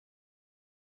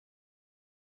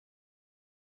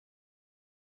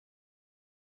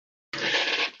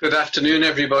Good afternoon,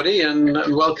 everybody, and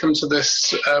welcome to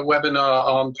this webinar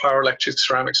on pyroelectric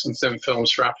ceramics and thin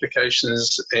films for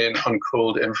applications in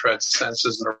uncooled infrared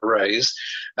sensors and arrays.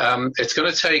 It's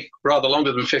going to take rather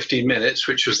longer than 15 minutes,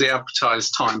 which was the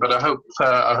advertised time, but I hope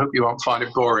you won't find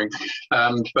it boring.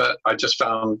 But I just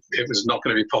found it was not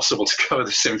going to be possible to cover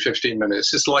this in 15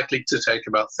 minutes. It's likely to take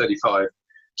about 35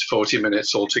 to 40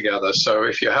 minutes altogether. So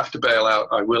if you have to bail out,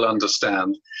 I will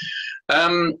understand.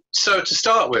 So to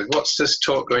start with, what's this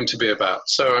talk going to be about?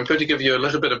 So I'm going to give you a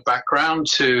little bit of background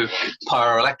to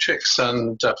pyroelectrics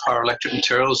and pyroelectric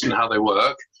materials and how they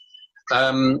work.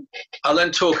 I'll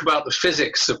then talk about the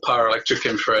physics of pyroelectric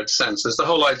infrared sensors. The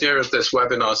whole idea of this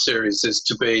webinar series is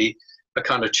to be a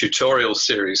kind of tutorial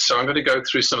series. So I'm going to go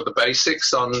through some of the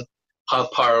basics on how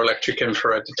pyroelectric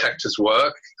infrared detectors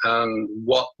work and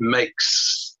what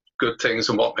makes good things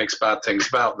and what makes bad things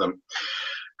about them.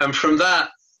 And from that,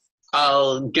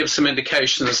 I'll give some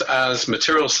indications as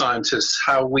material scientists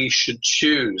how we should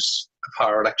choose a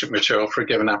pyroelectric material for a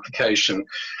given application.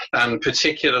 And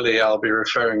particularly, I'll be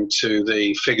referring to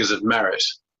the figures of merit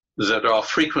that are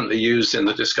frequently used in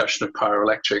the discussion of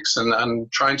pyroelectrics and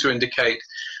trying to indicate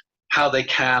how they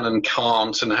can and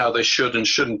can't and how they should and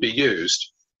shouldn't be used.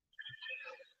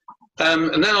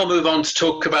 And then I'll move on to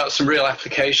talk about some real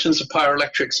applications of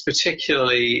pyroelectrics,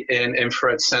 particularly in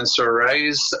infrared sensor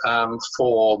arrays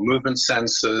for movement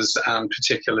sensors and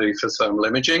particularly for thermal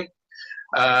imaging.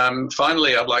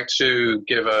 Finally, I'd like to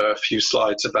give a few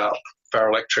slides about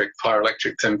pyroelectric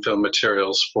thin film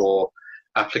materials for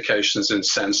applications in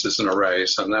sensors and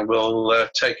arrays. And then we'll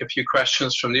take a few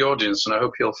questions from the audience, and I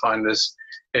hope you'll find this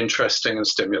interesting and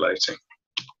stimulating.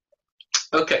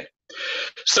 Okay.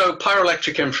 So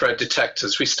pyroelectric infrared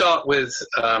detectors. We start with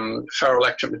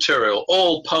ferroelectric material.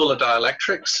 All polar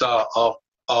dielectrics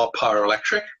are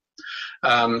pyroelectric.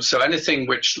 So anything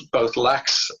which both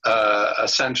lacks a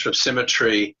center of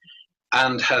symmetry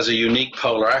and has a unique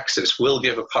polar axis will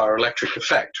give a pyroelectric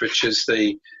effect, which is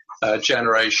the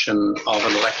generation of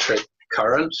an electric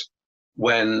current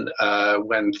when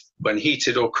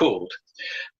heated or cooled.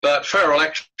 But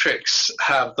ferroelectrics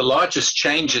have the largest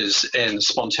changes in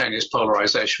spontaneous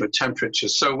polarization with temperature.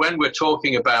 So when we're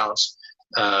talking about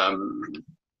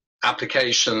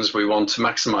applications we want to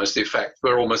maximize the effect,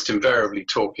 we're almost invariably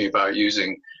talking about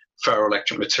using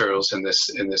ferroelectric materials in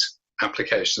this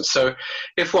application. So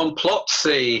if one plots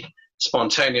the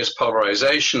spontaneous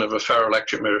polarization of a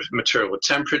ferroelectric material with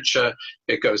temperature,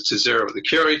 it goes to 0 at the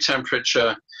Curie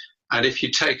temperature. And if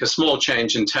you take a small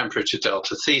change in temperature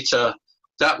delta theta,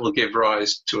 that will give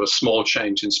rise to a small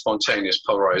change in spontaneous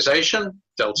polarization,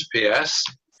 delta PS,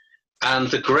 and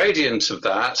the gradient of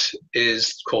that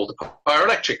is called the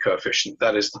pyroelectric coefficient.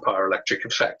 That is the pyroelectric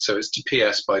effect, so it's d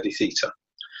PS by d theta.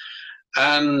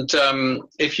 And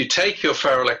if you take your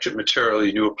ferroelectric material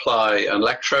and you apply an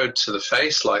electrode to the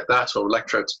face like that, or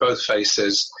electrode to both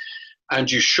faces,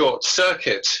 and you short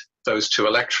circuit those two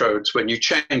electrodes, when you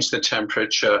change the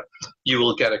temperature, you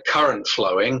will get a current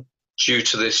flowing due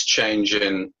to this change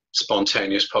in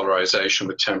spontaneous polarization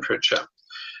with temperature.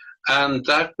 And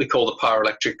that we call the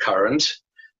pyroelectric current.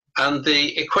 And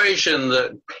the equation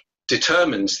that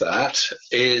determines that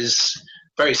is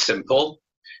very simple.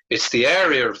 It's the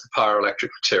area of the pyroelectric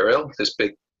material, this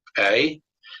big A,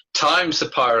 times the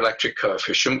pyroelectric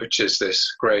coefficient, which is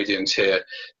this gradient here,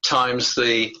 times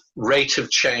the rate of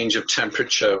change of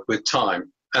temperature with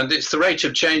time. And it's the rate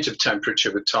of change of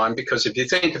temperature with time because if you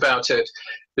think about it,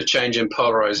 the change in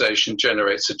polarization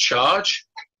generates a charge.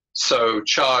 So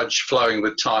charge flowing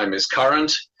with time is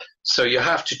current. So you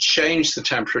have to change the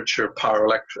temperature of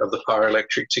the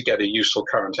pyroelectric to get a useful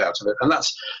current out of it. And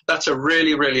that's a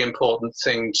really, really important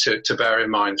thing to bear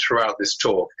in mind throughout this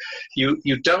talk.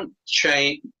 You don't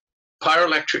change.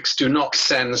 Pyroelectrics do not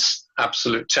sense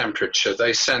absolute temperature.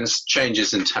 They sense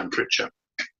changes in temperature.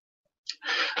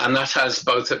 And that has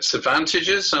both its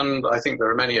advantages, and I think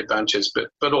there are many advantages,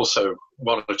 but also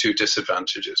one or two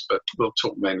disadvantages, but we'll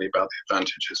talk mainly about the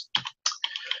advantages.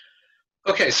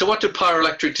 Okay, so what do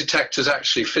pyroelectric detectors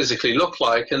actually physically look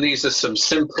like? And these are some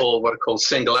simple, what are called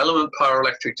single element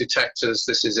pyroelectric detectors.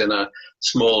 This is in a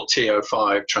small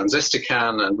TO5 transistor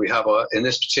can, and we have, in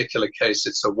this particular case,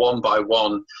 it's a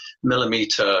 1x1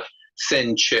 millimeter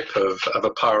thin chip of a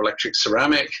pyroelectric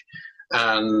ceramic.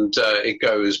 And it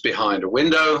goes behind a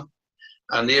window,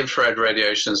 and the infrared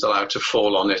radiation is allowed to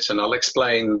fall on it. And I'll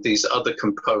explain these other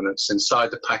components inside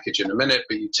the package in a minute,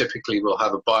 but you typically will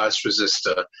have a bias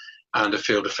resistor and a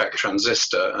field effect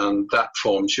transistor, and that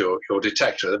forms your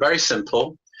detector. They're very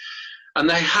simple. And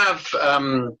they have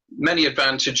many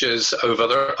advantages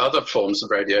over other forms of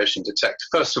radiation detector.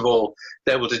 First of all,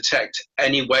 they will detect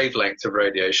any wavelength of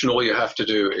radiation. All you have to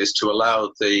do is to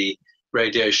allow the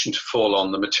radiation to fall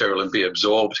on the material and be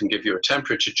absorbed and give you a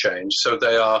temperature change. So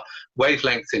they are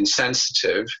wavelength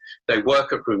insensitive. They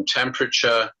work at room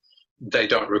temperature. They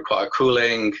don't require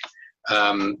cooling.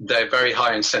 They're very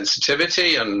high in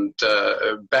sensitivity and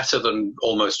better than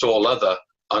almost all other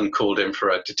uncooled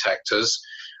infrared detectors.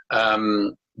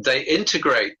 They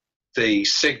integrate the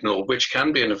signal, which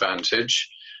can be an advantage,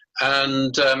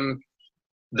 and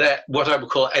they're what I would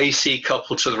call AC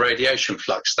coupled to the radiation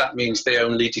flux. That means they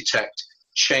only detect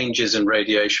changes in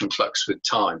radiation flux with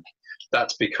time.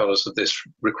 That's because of this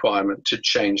requirement to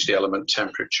change the element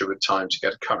temperature with time to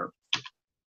get a current.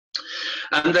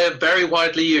 And they're very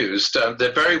widely used.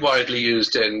 They're very widely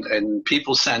used in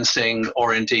people sensing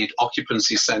or indeed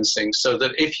occupancy sensing, so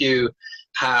that if you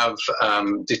have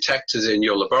detectors in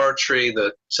your laboratory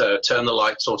that turn the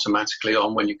lights automatically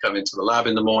on when you come into the lab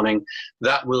in the morning,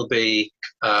 that will be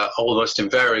almost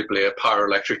invariably a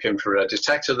pyroelectric infrared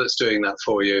detector that's doing that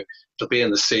for you. It'll be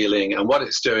in the ceiling, and what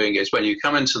it's doing is when you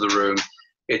come into the room,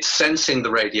 it's sensing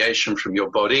the radiation from your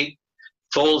body,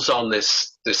 falls on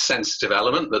this sensitive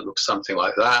element that looks something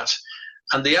like that,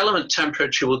 and the element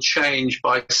temperature will change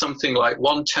by something like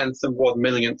 1/10 of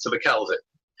 1/1,000,000th of a Kelvin.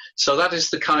 So that is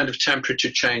the kind of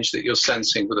temperature change that you're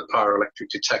sensing with a pyroelectric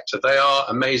detector. They are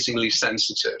amazingly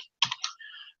sensitive.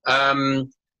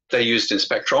 They're used in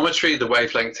spectrometry. The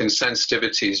wavelength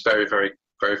insensitivity is very, very,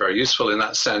 very, very useful in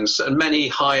that sense. And many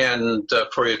high-end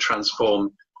Fourier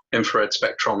transform infrared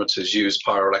spectrometers use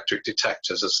pyroelectric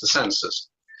detectors as the sensors.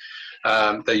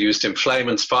 They're used in flame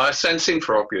and fire sensing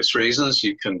for obvious reasons.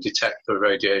 You can detect the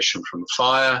radiation from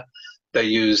fire. They're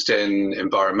used in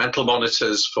environmental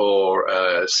monitors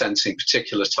for sensing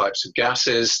particular types of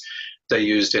gases. They're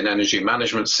used in energy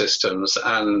management systems,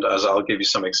 and as I'll give you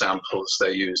some examples,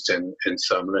 they're used in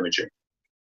thermal imaging.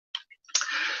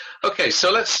 Okay, so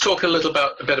let's talk a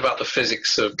bit about the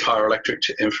physics of pyroelectric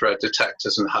infrared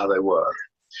detectors and how they work.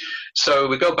 So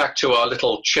we go back to our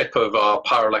little chip of our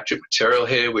pyroelectric material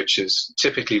here, which is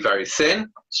typically very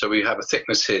thin. So we have a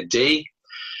thickness here, D.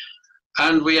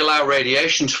 And we allow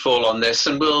radiation to fall on this,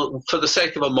 and we'll, for the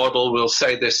sake of a model, we'll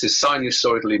say this is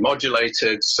sinusoidally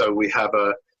modulated. So we have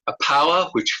a power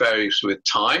which varies with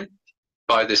time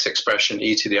by this expression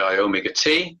e to the I omega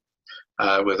t,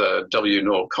 with a W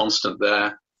naught constant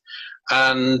there.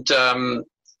 And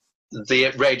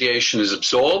the radiation is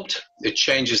absorbed. It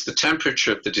changes the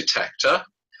temperature of the detector,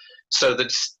 so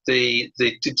that the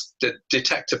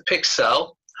detector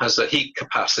pixel has a heat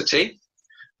capacity,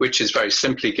 which is very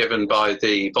simply given by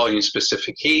the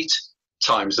volume-specific heat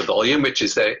times the volume, which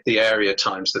is the area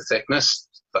times the thickness.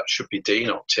 That should be D,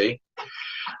 not T.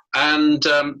 And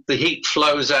the heat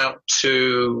flows out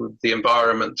to the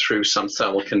environment through some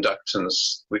thermal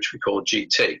conductance, which we call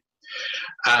GT.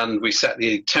 And we set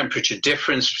the temperature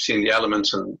difference between the element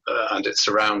and its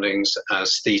surroundings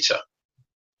as theta.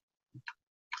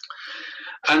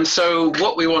 And so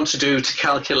what we want to do to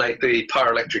calculate the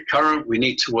pyroelectric current, we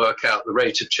need to work out the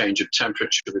rate of change of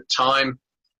temperature with time,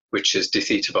 which is d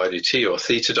theta by dt, or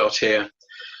theta dot here.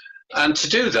 And to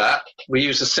do that, we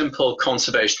use a simple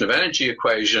conservation of energy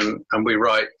equation, and we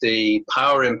write the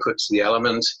power input to the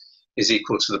element is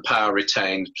equal to the power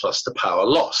retained plus the power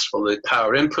lost. Well, the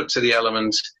power input to the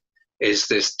element is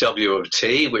this W of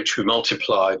T, which we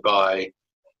multiply by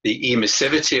the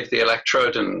emissivity of the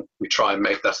electrode, and we try and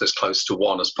make that as close to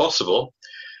 1 as possible.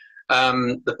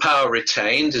 The power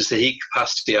retained is the heat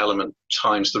capacity element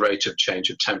times the rate of change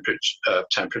of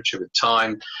temperature with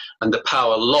time, and the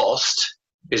power lost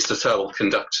is the thermal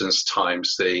conductance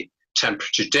times the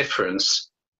temperature difference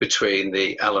between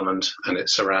the element and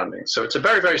its surroundings. So it's a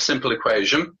very, very simple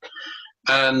equation,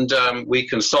 and we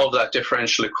can solve that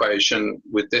differential equation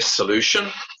with this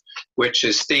solution, which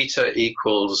is theta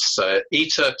equals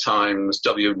eta times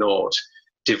W naught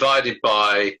divided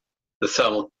by the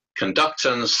thermal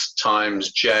conductance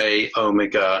times J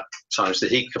omega times the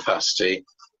heat capacity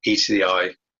e to the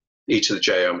I, e to the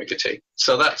J omega t.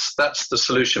 So that's the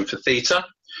solution for theta.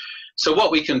 So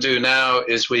what we can do now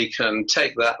is we can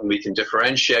take that and we can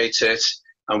differentiate it,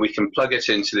 and we can plug it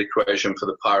into the equation for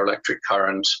the pyroelectric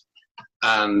current,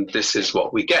 and this is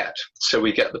what we get. So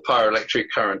we get the pyroelectric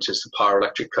current is the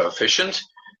pyroelectric coefficient,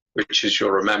 which, as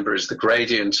you'll remember, is the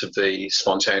gradient of the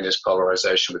spontaneous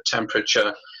polarization with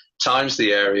temperature, times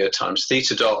the area times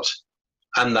theta dot,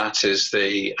 and that is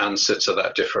the answer to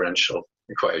that differential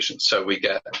equation. So we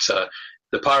get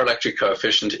the pyroelectric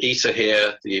coefficient, eta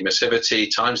here, the emissivity,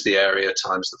 times the area,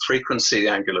 times the frequency, the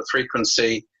angular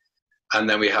frequency, and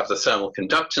then we have the thermal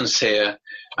conductance here.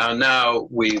 And now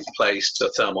we've placed a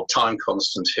thermal time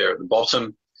constant here at the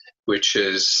bottom, which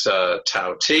is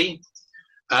tau t.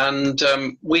 And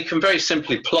we can very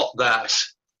simply plot that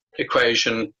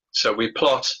equation. So we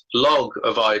plot log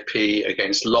of IP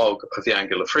against log of the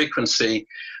angular frequency.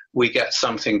 We get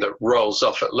something that rolls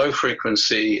off at low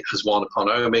frequency as 1 upon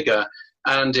omega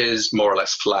and is more or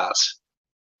less flat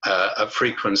at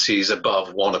frequencies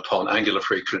above 1 upon angular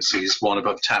frequencies, 1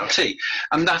 above tau t.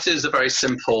 And that is a very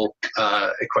simple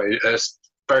equation,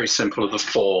 very simple of the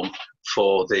form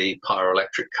for the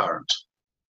pyroelectric current.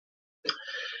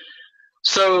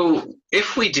 So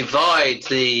if we divide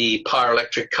the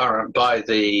pyroelectric current by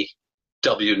the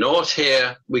W naught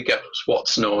here, we get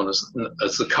what's known as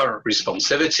the current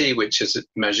responsivity, which is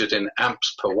measured in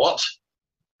amps per watt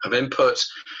of input.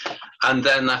 And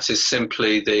then that is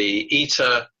simply the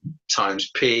eta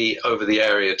times P over the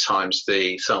area times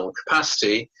the thermal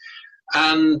capacity.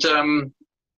 And need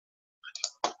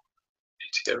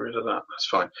to get rid of that, that's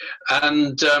fine.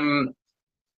 And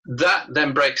that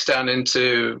then breaks down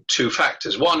into two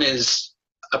factors. One is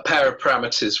a pair of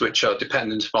parameters which are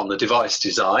dependent upon the device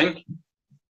design,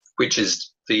 which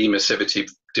is the emissivity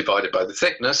divided by the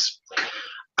thickness,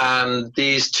 and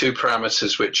these two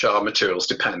parameters which are materials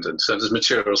dependent. So as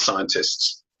material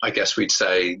scientists, I guess we'd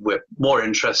say we're more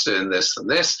interested in this than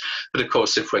this, but of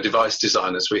course if we're device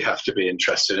designers we have to be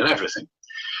interested in everything.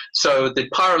 So the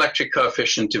pyroelectric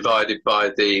coefficient divided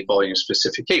by the volume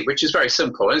specific heat, which is very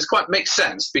simple, and it's quite makes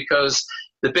sense because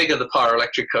the bigger the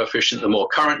pyroelectric coefficient, the more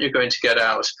current you're going to get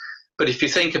out. But if you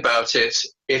think about it,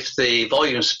 if the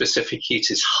volume specific heat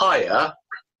is higher,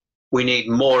 we need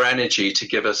more energy to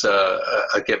give us a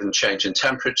given change in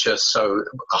temperature. So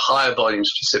a higher volume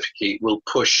specific heat will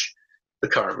push the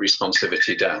current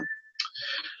responsivity down.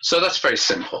 So that's very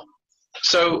simple.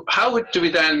 So how do we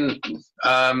then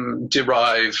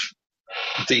derive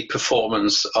the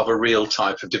performance of a real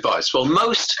type of device? Well,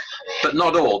 most, but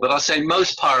not all, but I say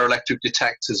most pyroelectric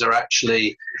detectors are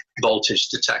actually voltage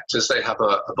detectors. They have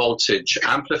a voltage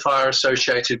amplifier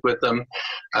associated with them.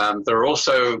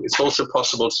 It's also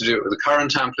possible to do it with a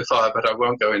current amplifier, but I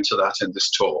won't go into that in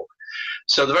this talk.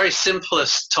 So the very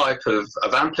simplest type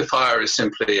of amplifier is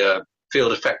simply a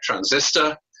field effect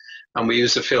transistor. And we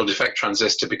use a field effect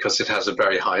transistor because it has a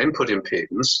very high input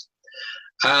impedance.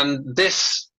 And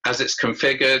this, as it's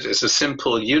configured, is a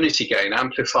simple unity gain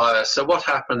amplifier. So what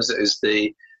happens is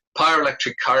the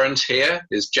pyroelectric current here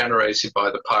is generated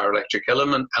by the pyroelectric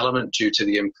element due to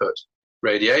the input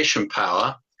radiation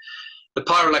power. The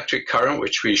pyroelectric current,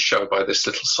 which we show by this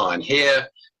little sign here,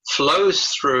 flows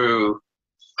through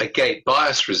a gate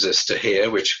bias resistor here,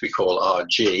 which we call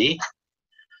RG,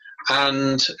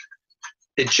 and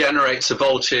it generates a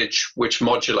voltage which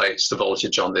modulates the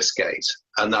voltage on this gate,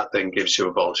 and that then gives you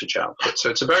a voltage output. So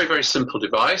it's a very, very simple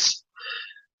device.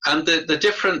 And the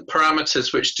different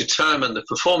parameters which determine the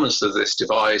performance of this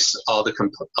device are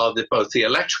both the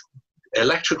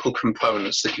electrical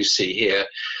components that you see here,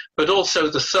 but also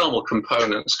the thermal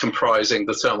components comprising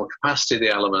the thermal capacity of the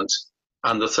element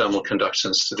and the thermal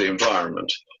conductance to the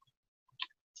environment.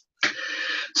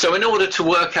 So in order to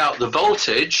work out the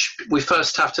voltage, we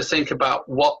first have to think about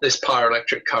what this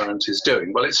pyroelectric current is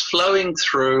doing. Well, it's flowing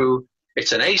through,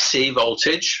 it's an AC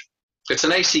voltage, it's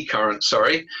an AC current,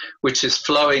 sorry, which is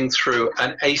flowing through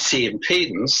an AC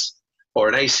impedance or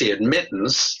an AC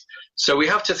admittance. So we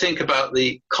have to think about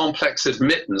the complex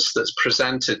admittance that's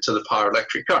presented to the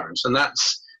pyroelectric current, and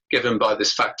that's given by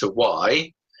this factor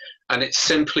Y, and it's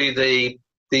simply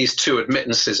these two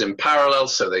admittances in parallel,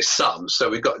 so they sum. So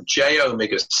we've got J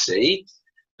omega C,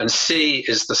 and C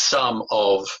is the sum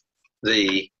of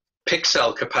the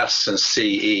pixel capacitance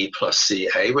CE plus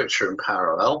CA, which are in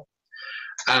parallel,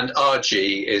 and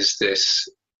RG is this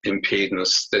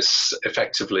impedance, this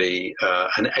effectively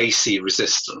an AC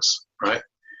resistance, right?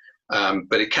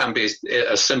 But it can be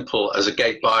as simple as a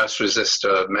gate bias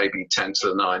resistor, maybe 10 to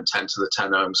the 9, 10 to the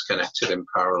 10 ohms connected in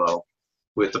parallel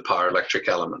with the pyroelectric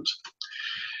element.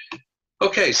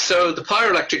 Okay, so the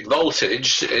pyroelectric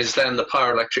voltage is then the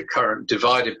pyroelectric current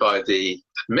divided by the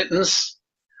admittance,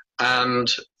 and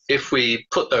if we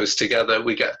put those together,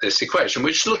 we get this equation,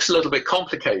 which looks a little bit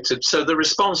complicated. So the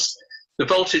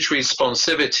voltage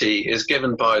responsivity is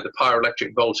given by the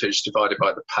pyroelectric voltage divided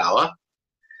by the power,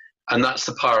 and that's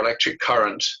the pyroelectric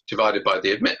current divided by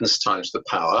the admittance times the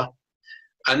power.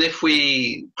 And if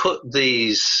we put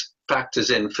these factors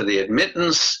in for the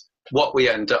admittance, what we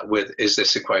end up with is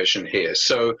this equation here.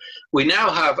 So we now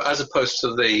have, as opposed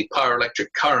to the pyroelectric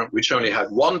current, which only had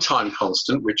one time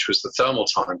constant, which was the thermal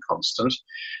time constant,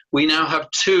 we now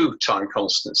have two time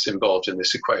constants involved in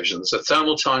this equation. There's a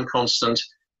thermal time constant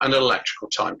and an electrical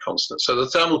time constant. So the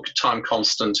thermal time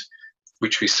constant,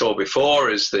 which we saw before,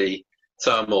 is the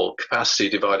thermal capacity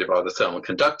divided by the thermal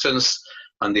conductance,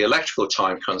 and the electrical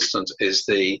time constant is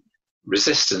the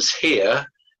resistance here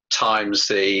times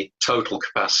the total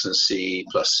capacitance CE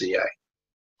plus CA.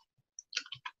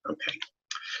 Okay.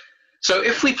 So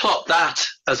if we plot that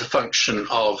as a function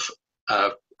of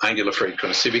angular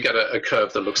frequency, we get a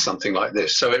curve that looks something like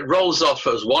this. So it rolls off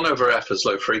as 1 over F as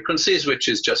low frequencies, which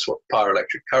is just what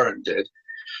pyroelectric current did.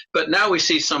 But now we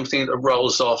see something that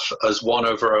rolls off as 1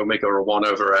 over omega or 1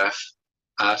 over F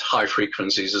at high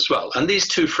frequencies as well. And these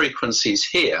two frequencies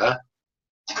here,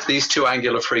 these two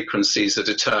angular frequencies, are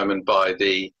determined by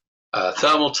the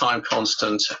thermal time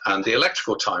constant and the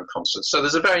electrical time constant. So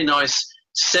there's a very nice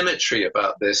symmetry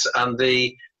about this, and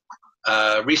the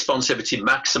responsivity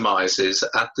maximizes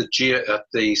at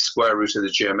the square root of the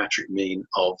geometric mean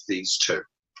of these two.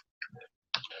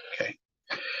 Okay,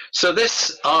 so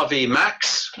this RV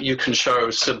max, you can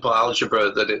show simple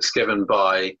algebra that it's given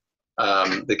by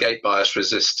the gate bias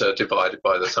resistor divided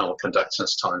by the thermal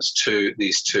conductance times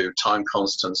these two time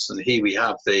constants, and here we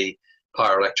have the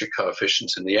pyroelectric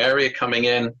coefficient in the area coming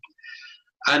in.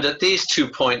 And at these 2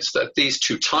 points, at these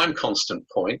two time constant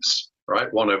points,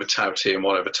 right, 1 over tau t and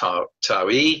 1 over tau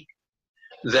e,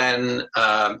 then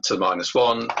to the minus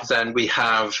 1, then we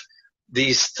have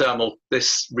this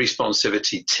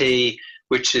responsivity t,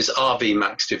 which is RV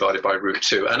max divided by root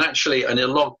 2. And actually, and in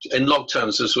log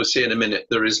terms, as we'll see in a minute,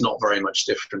 there is not very much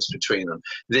difference between them.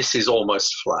 This is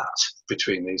almost flat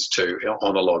between these two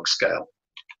on a log scale.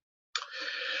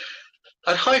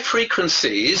 At high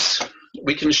frequencies,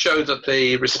 we can show that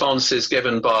the response is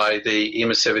given by the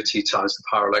emissivity times the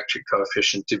pyroelectric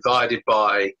coefficient divided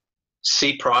by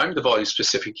C prime, the volume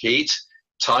specific heat,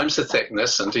 times the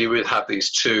thickness, and here we have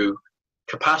these two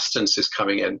capacitances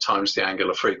coming in times the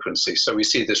angular frequency. So we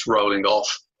see this rolling off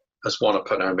as 1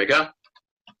 upon omega.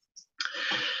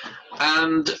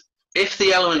 And if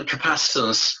the element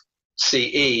capacitance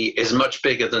CE is much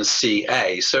bigger than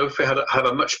CA, so if we have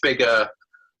a much bigger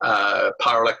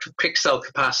pyroelectric pixel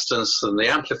capacitance than the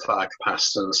amplifier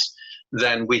capacitance,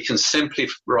 then we can simply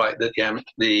write that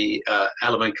the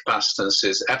element capacitance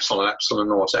is epsilon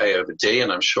naught A over D,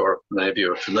 and I'm sure many of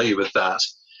you are familiar with that.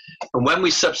 And when we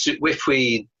substitute, if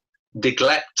we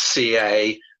neglect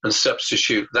CA and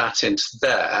substitute that into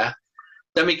there,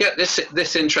 then we get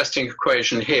this interesting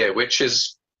equation here, which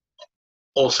is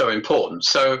also important.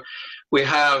 So we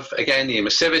have, again, the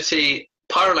emissivity,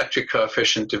 pyroelectric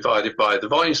coefficient divided by the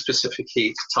volume specific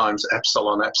heat times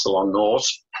epsilon naught.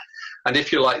 And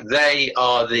if you like, they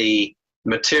are the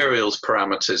materials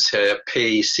parameters here,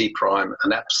 P, C prime,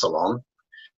 and epsilon.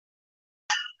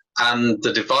 And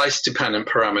the device dependent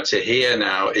parameter here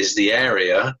now is the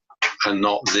area and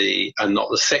not the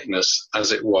thickness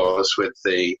as it was with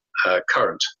the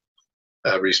current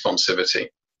responsivity.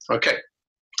 Okay.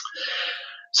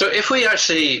 So if we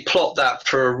actually plot that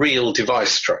for a real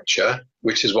device structure,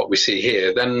 which is what we see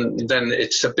here, then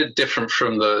it's a bit different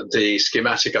from the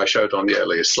schematic I showed on the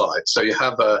earlier slide. So you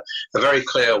have a very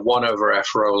clear 1 over F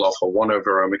roll-off or 1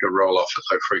 over omega roll-off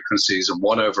at low frequencies and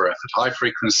 1 over F at high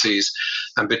frequencies.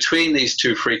 And between these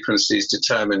two frequencies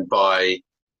determined by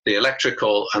the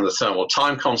electrical and the thermal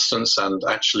time constants, and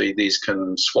actually these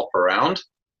can swap around.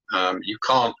 You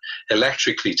can't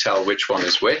electrically tell which one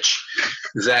is which,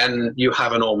 then you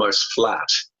have an almost flat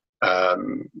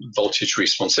voltage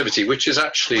responsivity, which is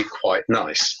actually quite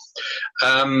nice.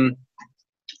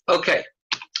 Okay,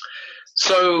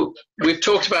 so we've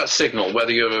talked about signal,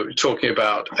 whether you're talking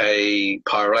about a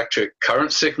pyroelectric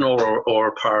current signal or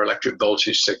a pyroelectric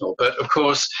voltage signal. But of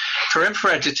course, for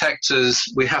infrared detectors,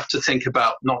 we have to think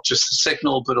about not just the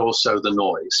signal, but also the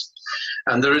noise.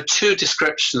 And there are two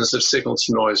descriptions of signal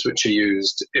to noise which are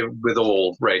used with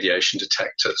all radiation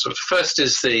detectors. So the first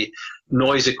is the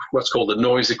noise, what's called the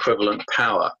noise equivalent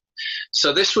power.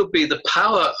 So this would be the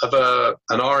power of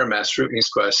an RMS root mean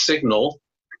square signal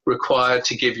required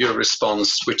to give you a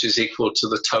response which is equal to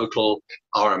the total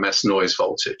RMS noise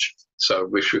voltage, so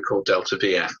which we call delta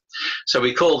Vm. So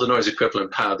we call the noise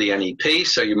equivalent power the NEP,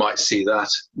 so you might see that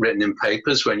written in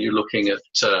papers when you're looking at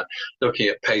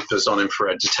papers on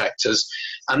infrared detectors,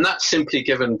 and that's simply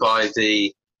given by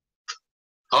the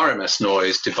RMS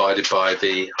noise divided by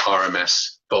the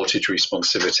RMS voltage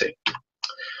responsivity.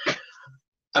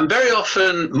 And very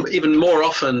often, even more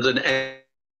often than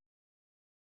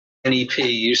NEP,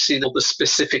 you see the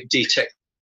specific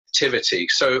detectivity.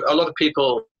 So a lot of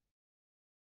people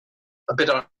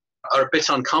are a bit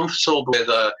uncomfortable with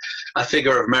a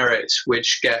figure of merit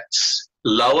which gets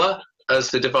lower as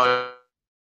the device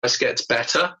gets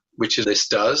better. which this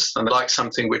does, and they like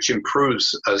something which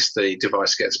improves as the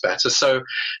device gets better. So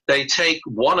they take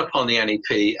 1 upon the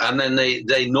NEP and then they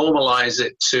normalize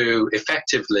it to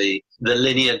effectively the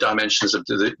linear dimensions of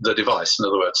the device, in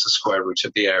other words, the square root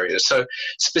of the area. So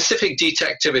specific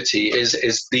detectivity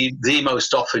is the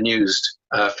most often used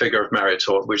figure of merit,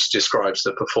 or which describes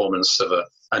the performance of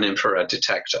an infrared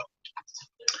detector.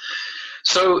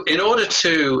 So in order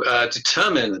to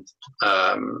determine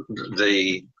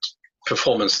the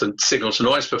performance, the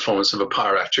signal-to-noise performance of a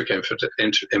pyroelectric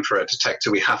infrared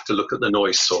detector, we have to look at the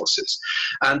noise sources.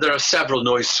 And there are several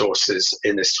noise sources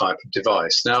in this type of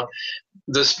device. Now,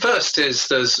 there's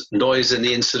noise in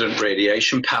the incident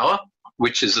radiation power,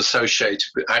 which is associated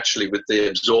actually with the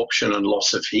absorption and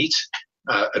loss of heat,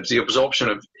 the absorption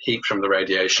of heat from the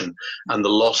radiation and the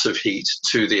loss of heat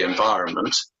to the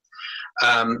environment.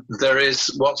 There is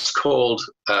what's called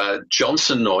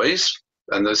Johnson noise,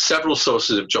 and there's several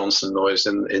sources of Johnson noise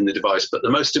in the device, but the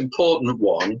most important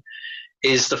one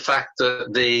is the fact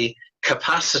that the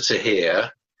capacitor here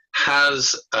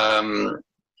has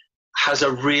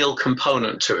a real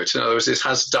component to it. In other words, it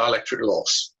has dielectric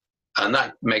loss, and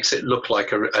that makes it look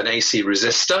like an AC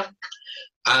resistor,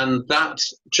 and that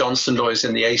Johnson noise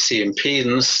in the AC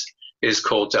impedance is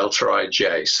called delta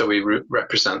IJ. So we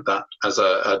represent that as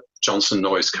a Johnson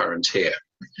noise current here.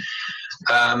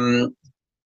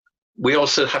 We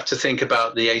also have to think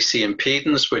about the AC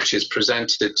impedance, which is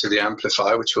presented to the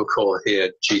amplifier, which we'll call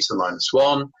here G to the minus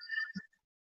 1.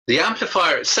 The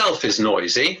amplifier itself is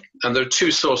noisy, and there are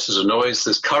 2 sources of noise.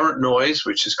 There's current noise,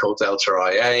 which is called delta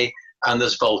IA, and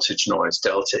there's voltage noise,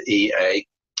 delta EA.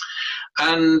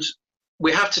 And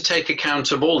we have to take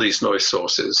account of all these noise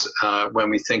sources when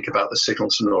we think about the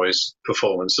signal-to-noise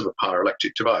performance of a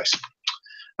pyroelectric device.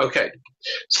 Okay,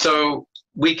 so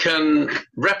we can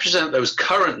represent those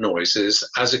current noises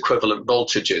as equivalent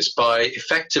voltages by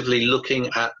effectively looking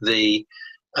at the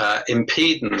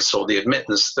impedance or the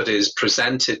admittance that is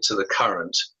presented to the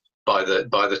current by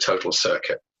the total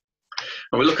circuit.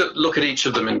 And we look at each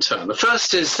of them in turn. The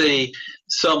first is the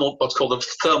thermal, what's called the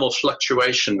thermal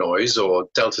fluctuation noise, or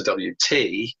delta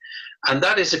WT, and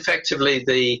that is effectively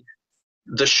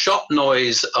the shot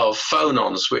noise of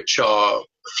phonons which are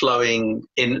flowing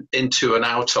into and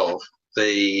out of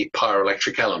the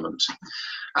pyroelectric element.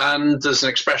 And there's an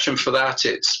expression for that.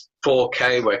 It's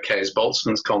 4K, where K is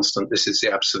Boltzmann's constant. This is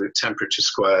the absolute temperature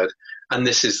squared, and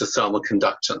this is the thermal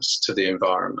conductance to the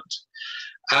environment.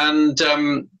 And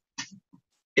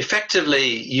effectively,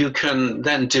 you can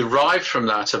then derive from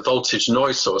that a voltage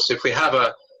noise source. If we have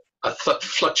a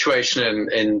fluctuation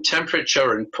in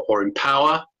temperature or in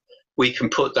power, we can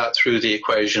put that through the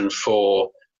equation for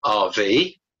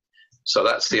RV. So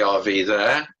that's the RV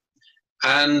there.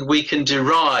 And we can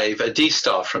derive a D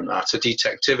star from that, a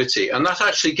detectivity. And that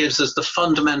actually gives us the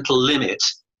fundamental limit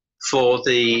for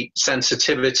the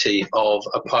sensitivity of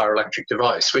a pyroelectric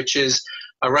device, which is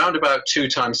around about 2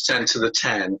 × 10 to the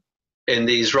 10 in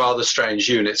these rather strange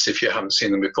units, if you haven't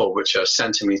seen them before, which are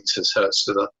centimeters hertz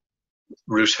to the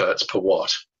root hertz per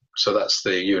watt. So that's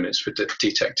the units for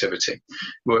detectivity.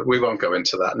 We won't go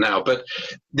into that now, but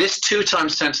this 2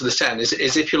 × 10 to the 10 is,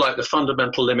 if you like, the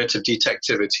fundamental limit of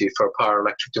detectivity for a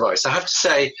pyroelectric device. I have to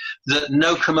say that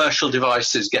no commercial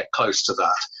devices get close to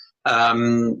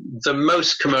that. The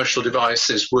most commercial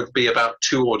devices would be about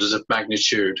 2 orders of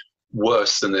magnitude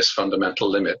worse than this fundamental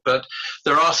limit. But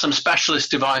there are some specialist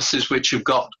devices which you've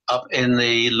got up in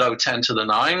the low 10 to the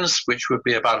 9s, which would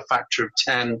be about a factor of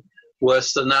 10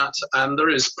 worse than that, and there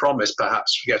is promise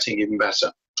perhaps for getting even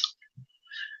better.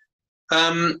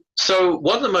 So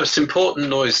one of the most important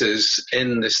noises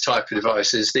in this type of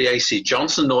device is the AC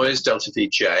Johnson noise, delta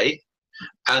VJ,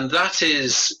 and that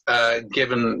is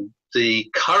given the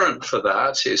current for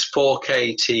that is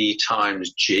 4kT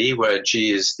times G, where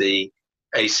G is the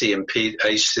AC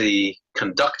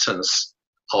conductance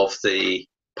of the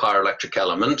pyroelectric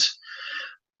element.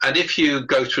 And if you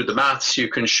go through the maths, you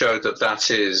can show that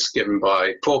that is given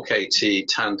by 4kT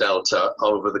tan delta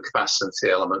over the capacitance of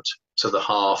the element to the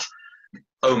half,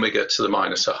 omega to the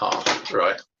minus a half,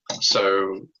 right?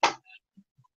 So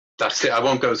that's it. I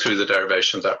won't go through the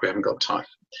derivation of that. We haven't got time.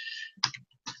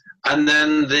 And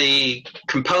then the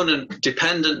component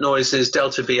dependent noises,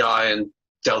 delta VI and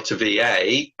delta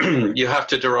VA, you have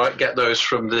to get those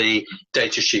from the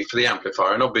data sheet for the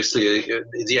amplifier. And obviously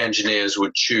the engineers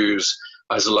would choose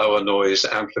as lower noise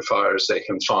amplifiers they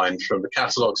can find from the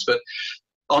catalogs. But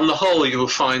on the whole, you will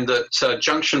find that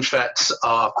junction FETs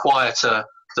are quieter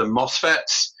than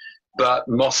MOSFETs. but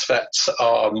MOSFETs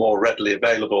are more readily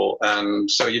available. And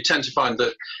so you tend to find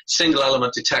that single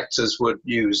element detectors would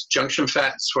use junction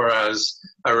FETs, whereas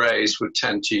arrays would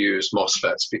tend to use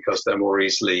MOSFETs because they're more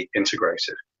easily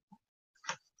integrated.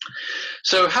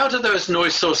 So how do those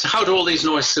noise sources, how do all these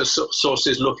noise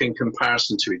sources look in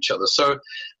comparison to each other? So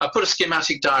I put a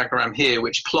schematic diagram here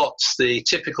which plots the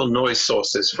typical noise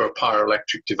sources for a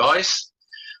pyroelectric device.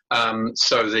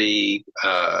 So the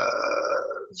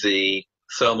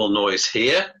thermal noise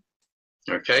here,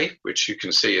 okay, which you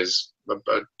can see is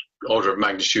an order of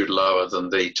magnitude lower than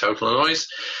the total noise.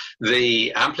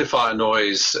 The amplifier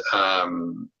noise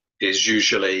is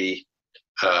usually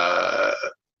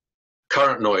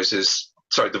current noise is,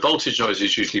 sorry, the voltage noise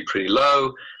is usually pretty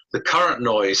low. The current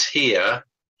noise here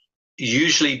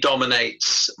usually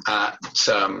dominates at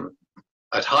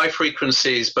high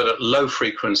frequencies, but at low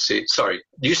frequency, sorry,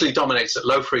 usually dominates at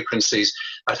low frequencies.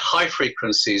 At high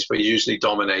frequencies, we're usually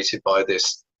dominated by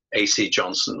this AC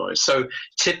Johnson noise. So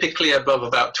typically above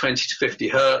about 20 to 50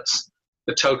 hertz,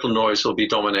 the total noise will be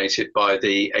dominated by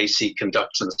the AC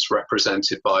conductance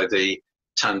represented by the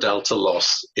tan delta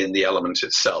loss in the element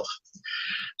itself.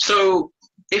 So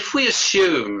if we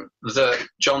assume that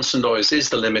Johnson noise is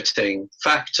the limiting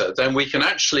factor, then we can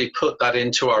actually put that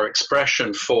into our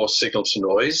expression for signal to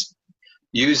noise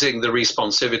using the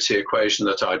responsivity equation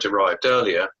that I derived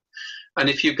earlier. And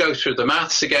if you go through the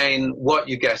maths again, what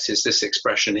you get is this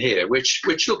expression here, which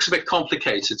looks a bit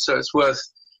complicated, so it's worth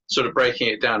sort of breaking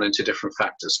it down into different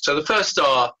factors. So the first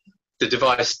are the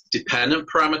device-dependent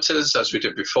parameters, as we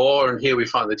did before, and here we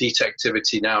find the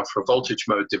detectivity now for a voltage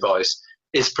mode device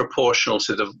is proportional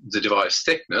to the device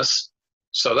thickness,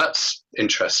 so that's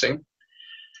interesting.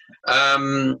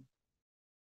 And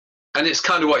it's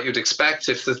kind of what you'd expect.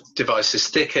 If the device is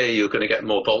thicker, you're going to get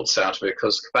more volts out of it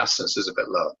because the capacitance is a bit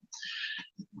lower.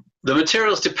 The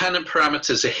materials-dependent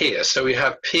parameters are here, so we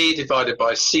have P divided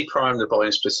by C prime, the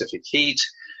volume-specific heat.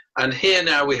 And here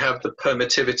now we have the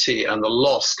permittivity and the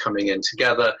loss coming in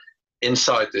together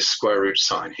inside this square root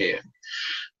sign here.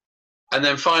 And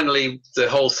then finally, the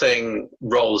whole thing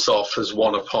rolls off as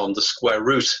 1 upon the square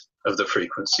root of the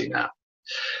frequency now.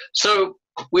 So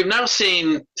we've now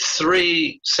seen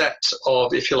 3 sets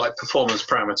of, if you like, performance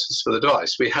parameters for the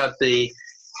device. We had the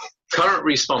current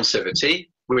responsivity,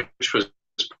 which was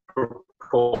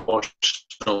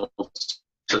proportional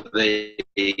to the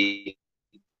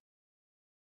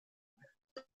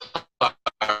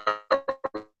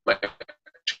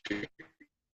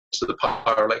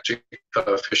pyroelectric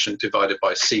coefficient divided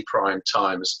by C prime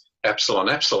times epsilon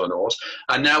naught.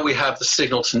 And now we have the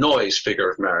signal to noise figure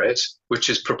of merit, which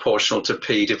is proportional to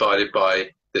P divided by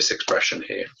this expression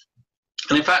here.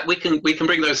 And in fact, we can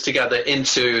bring those together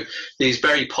into these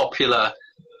very popular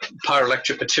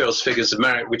pyroelectric materials figures of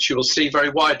merit, which you will see very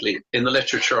widely in the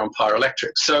literature on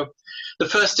pyroelectrics. So the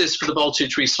first is for the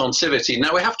voltage responsivity.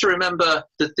 Now we have to remember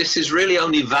that this is really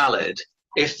only valid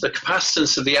if the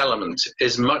capacitance of the element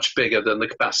is much bigger than the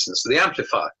capacitance of the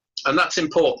amplifier. And that's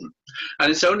important.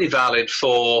 And it's only valid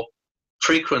for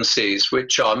frequencies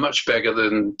which are much bigger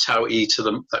than tau e to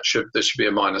the, there should be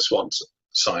a -1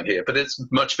 sign here, but it's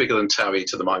much bigger than tau e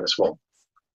to the -1.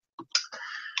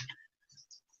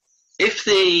 If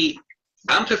the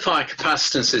amplifier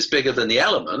capacitance is bigger than the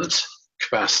element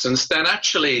capacitance, then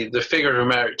actually the figure of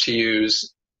merit to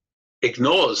use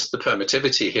ignores the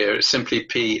permittivity here. It's simply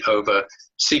P over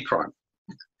C prime.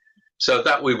 So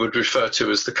that we would refer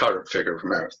to as the current figure of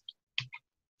merit.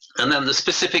 And then the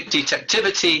specific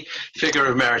detectivity figure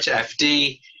of merit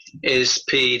FD is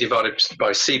P divided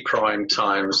by C prime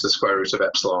times the square root of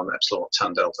epsilon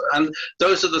tan delta. And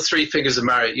those are the 3 figures of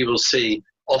merit you will see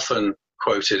often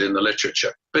quoted in the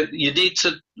literature. But you need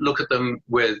to look at them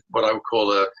with what I would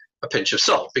call a pinch of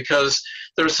salt, because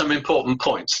there are some important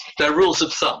points. They're rules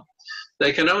of thumb.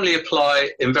 They can only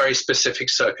apply in very specific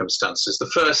circumstances.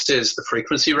 The first is the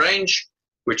frequency range,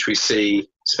 which we see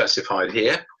specified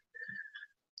here,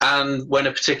 and when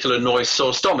a particular noise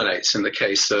source dominates in the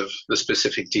case of the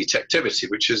specific detectivity,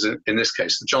 which is in this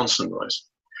case the Johnson noise.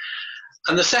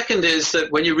 And the second is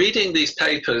that when you're reading these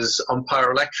papers on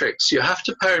pyroelectrics, you have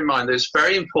to bear in mind that it's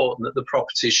very important that the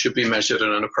properties should be measured at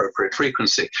an appropriate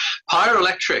frequency.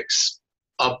 Pyroelectrics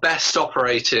are best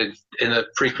operated in a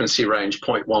frequency range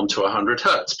 0.1 to 100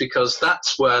 hertz, because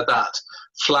that's where that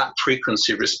flat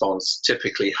frequency response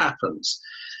typically happens.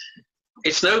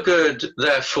 It's no good,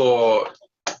 therefore,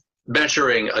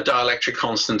 measuring a dielectric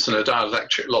constant and a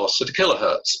dielectric loss at a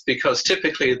kilohertz, because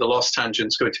typically the loss tangent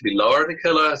is going to be lower at a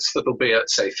kilohertz than it'll be at,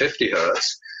 say, 50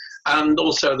 hertz. And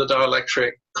also the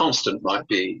dielectric constant might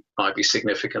be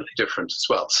significantly different as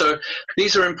well. So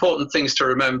these are important things to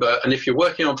remember. And if you're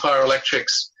working on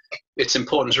pyroelectrics, it's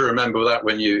important to remember that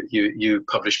when you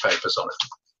publish papers on it.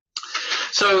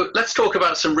 So let's talk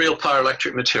about some real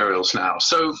pyroelectric materials now.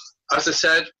 So as I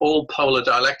said, all polar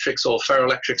dielectrics, all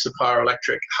ferroelectrics are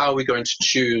pyroelectric. How are we going to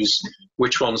choose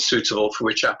which one's suitable for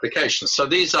which application? So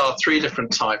these are three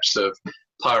different types of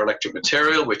pyroelectric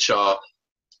material which are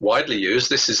widely used.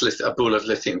 This is a ball of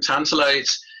lithium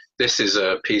tantalate. This is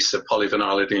a piece of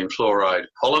polyvinylidene fluoride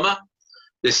polymer.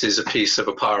 This is a piece of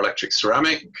a pyroelectric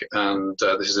ceramic, and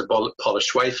this is a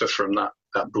polished wafer from that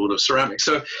ball of ceramic.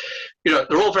 So, you know,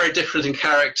 they're all very different in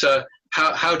character.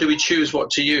 How do we choose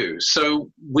what to use? So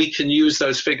we can use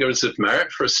those figures of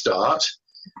merit for a start.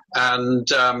 And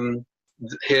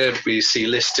here we see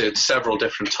listed several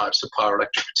different types of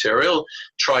pyroelectric material.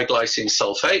 Triglycine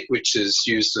sulfate, which is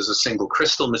used as a single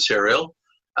crystal material,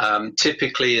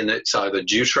 typically in its either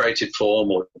deuterated form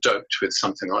or doped with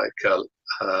something like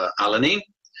alanine.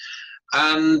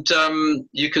 And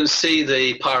you can see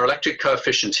the pyroelectric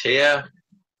coefficient here.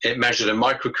 It measured in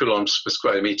microcoulombs per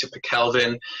square meter per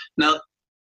Kelvin. Now,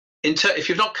 if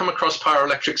you've not come across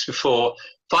pyroelectrics before,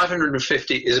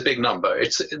 550 is a big number.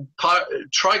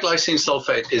 Triglycine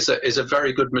sulfate is a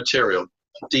very good material.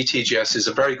 DTGS is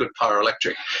a very good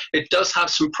pyroelectric. It does have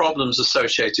some problems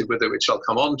associated with it, which I'll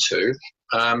come on to.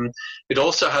 It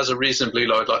also has a reasonably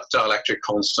low dielectric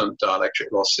constant,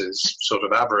 dielectric losses sort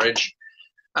of average.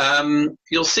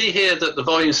 You'll see here that the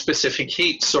volume-specific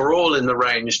heats are all in the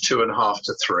range 2.5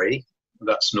 to 3.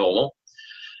 That's normal.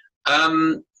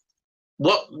 When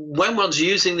one's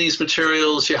using these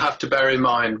materials, you have to bear in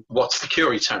mind what's the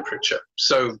Curie temperature.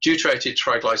 So deuterated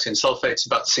triglycine sulfate is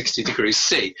about 60 degrees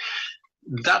C.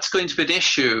 That's going to be an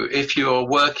issue if you're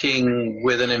working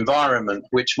with an environment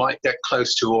which might get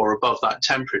close to or above that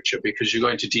temperature, because you're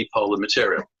going to depole the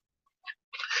material.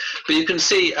 But you can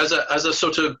see as a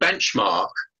sort of benchmark,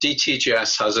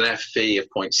 DTGS has an FV of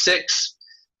 0.6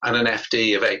 and an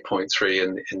FD of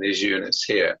 8.3 in these units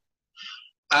here.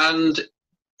 And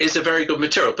is a very good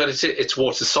material, but it's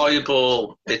water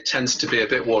soluble. It tends to be a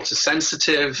bit water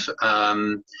sensitive.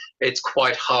 It's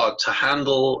quite hard to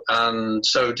handle. And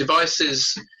so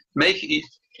devices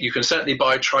you can certainly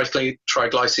buy triglycine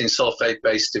sulfate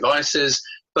based devices,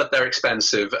 but they're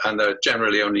expensive and they're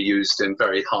generally only used in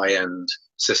very high-end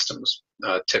systems,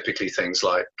 typically things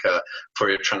like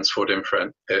Fourier transformed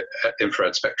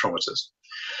infrared spectrometers.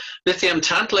 Lithium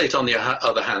tantalate, on the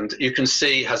other hand, you can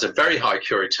see has a very high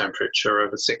Curie temperature,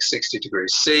 over 660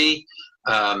 degrees C,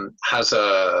 has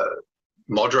a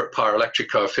moderate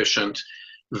pyroelectric coefficient,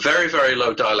 very, very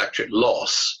low dielectric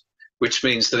loss, which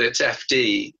means that its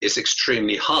FD is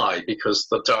extremely high because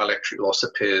the dielectric loss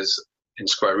appears in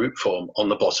square root form on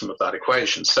the bottom of that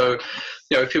equation. So,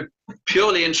 you know, if you're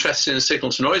purely interested in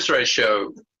signal to noise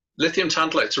ratio, lithium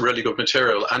tantalate is a really good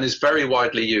material and is very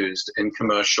widely used in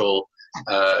commercial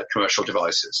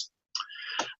devices.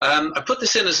 I put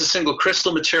this in as a single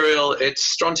crystal material. It's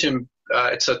strontium.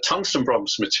 It's a tungsten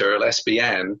bronze material,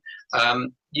 SBN.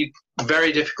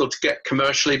 Very difficult to get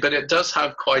commercially, but it does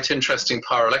have quite interesting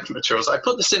pyroelectric materials. I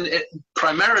put this in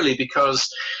primarily because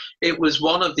it was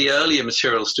one of the earlier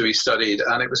materials to be studied,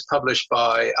 and it was published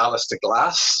by Alistair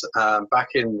Glass back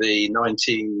in the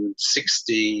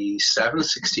 1967,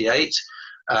 68.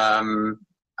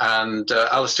 And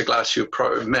Alistair Glass, who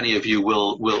many of you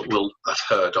will have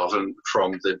heard of, and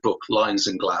from the book Lines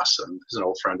and Glass, and he's an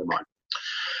old friend of mine.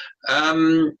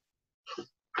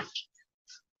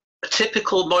 A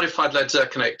typical modified lead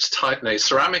zirconate titanate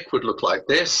ceramic would look like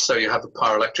this. So you have a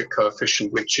pyroelectric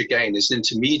coefficient, which again is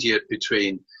intermediate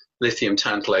between lithium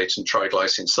tantalate and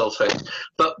triglycine sulfate,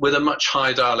 but with a much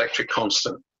higher dielectric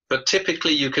constant. But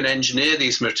typically you can engineer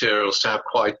these materials to have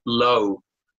quite low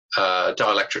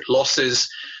dielectric losses.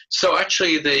 So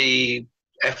actually the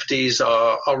FDs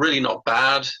are really not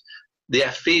bad. The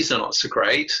FVs are not so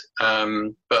great,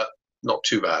 but not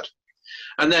too bad.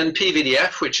 And then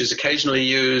PVDF, which is occasionally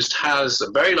used, has a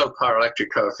very low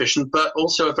pyroelectric coefficient, but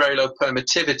also a very low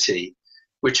permittivity,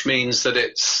 which means that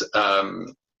its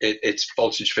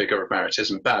voltage figure of merit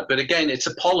isn't bad. But again, it's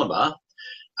a polymer,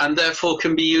 and therefore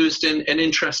can be used in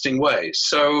interesting ways.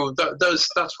 So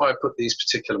that's why I put these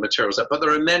particular materials up. But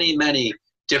there are many, many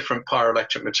different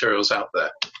pyroelectric materials out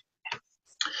there.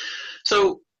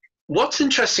 So what's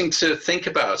interesting to think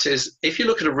about is, if you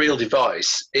look at a real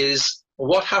device, is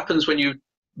what happens when you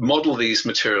model these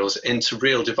materials into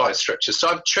real device structures. So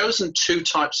I've chosen two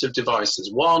types of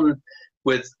devices, one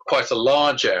with quite a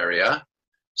large area.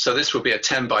 So this would be a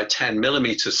 10 by 10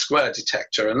 millimeter square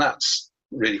detector, and that's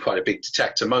really quite a big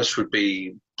detector. Most would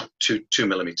be 2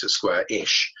 millimeters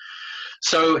square-ish.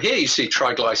 So here you see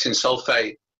triglycine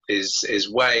sulfate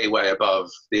is way, way above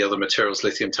the other materials.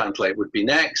 Lithium tantalate would be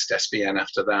next, SBN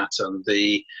after that, and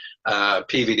the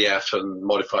PVDF and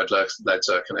modified lead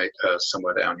zirconate are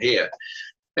somewhere down here.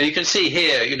 And you can see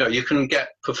here, you can get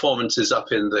performances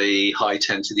up in the high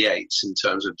 10 to the 8s in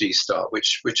terms of D-star,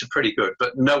 which are pretty good,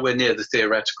 but nowhere near the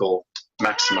theoretical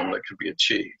maximum that could be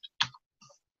achieved.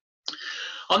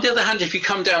 On the other hand, if you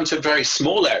come down to a very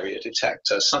small area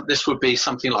detector, this would be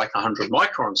something like 100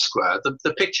 microns square,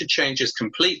 the picture changes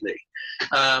completely.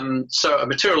 So a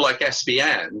material like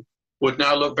SBN would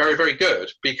now look very, very good,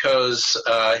 because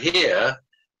here,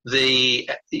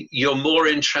 you're more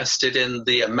interested in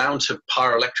the amount of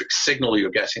pyroelectric signal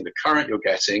you're getting, the current you're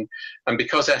getting, and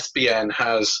because SBN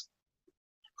has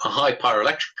a high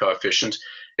pyroelectric coefficient,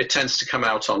 it tends to come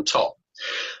out on top.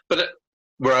 But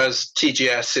whereas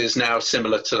TGS is now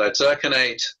similar to lead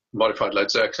zirconate, modified lead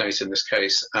zirconate in this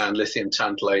case, and lithium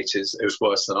tantalate is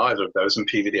worse than either of those, and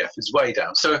PVDF is way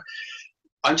down. So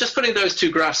I'm just putting those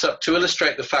two graphs up to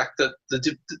illustrate the fact that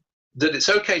that it's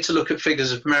okay to look at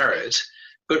figures of merit,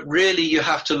 but really you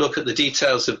have to look at the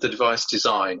details of the device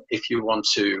design if you want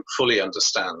to fully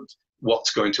understand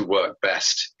what's going to work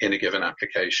best in a given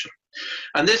application.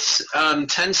 And this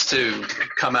tends to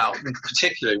come out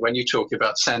particularly when you talk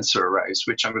about sensor arrays,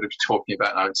 which I'm going to be talking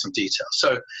about now in some detail.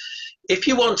 So if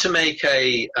you want to make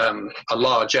a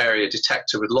large area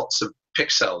detector with lots of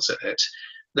pixels in it,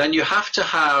 then you have to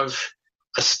have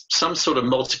some sort of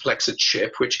multiplexer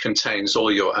chip which contains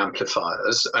all your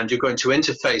amplifiers, and you're going to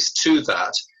interface to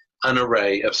that an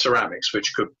array of ceramics,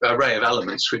 array of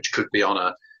elements, which could be on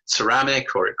a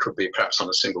ceramic, or it could be perhaps on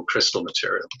a single crystal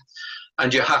material.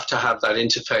 And you have to have that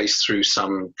interface through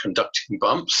some conducting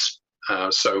bumps,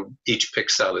 so each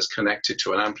pixel is connected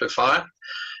to an amplifier,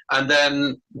 and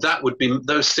then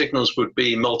those signals would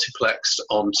be multiplexed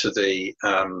onto the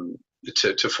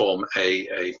to form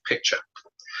a picture.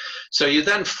 So you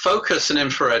then focus an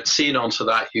infrared scene onto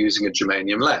that using a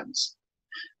germanium lens.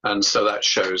 And so that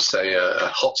shows, say, a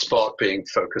hotspot being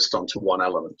focused onto one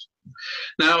element.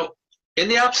 Now, in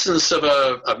the absence of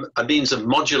a means of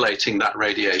modulating that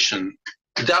radiation,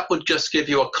 that would just give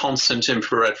you a constant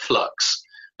infrared flux.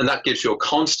 And that gives you a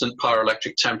constant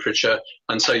pyroelectric temperature,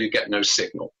 and so you get no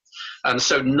signal. And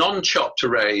so non-chopped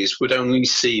arrays would only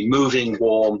see moving,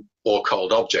 warm, or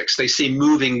cold objects. They see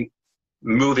moving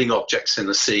objects in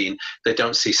the scene. They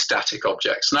don't see static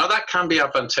objects. Now that can be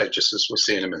advantageous, as we'll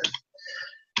see in a minute.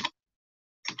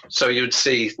 So you'd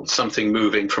see something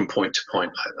moving from point to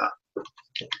point like that.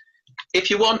 If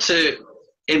you want to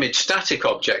image static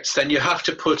objects, then you have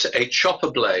to put a chopper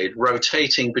blade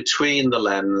rotating between the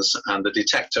lens and the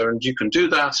detector, and you can do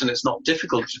that, and it's not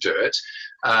difficult to do it,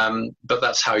 but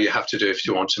that's how you have to do it if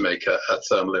you want to make a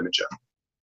thermal imager.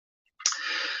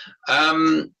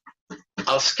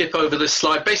 I'll skip over this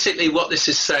slide. Basically, what this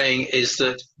is saying is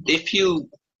that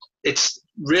it's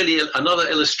really another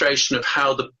illustration of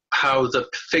how the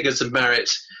figures of merit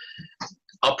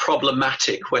are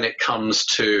problematic when it comes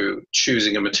to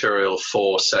choosing a material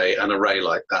for, say, an array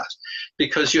like that.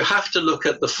 Because you have to look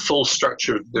at the full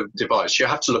structure of the device. You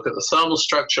have to look at the thermal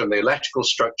structure and the electrical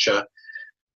structure.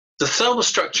 The thermal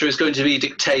structure is going to be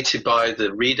dictated by the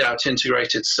readout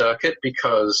integrated circuit,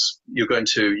 because you can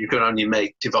only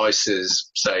make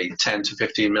devices, say, 10 to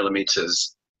 15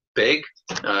 millimeters big,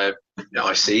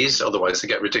 ICs, otherwise they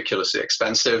get ridiculously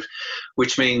expensive,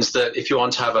 which means that if you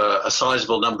want to have a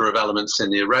sizable number of elements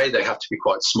in the array, they have to be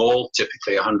quite small,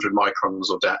 typically 100 microns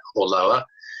or lower.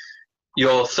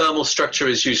 Your thermal structure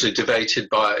is usually dictated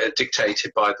by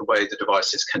the way the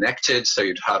device is connected. So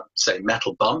you'd have, say,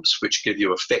 metal bumps, which give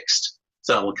you a fixed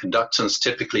thermal conductance,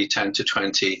 typically 10 to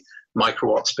 20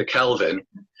 microwatts per Kelvin.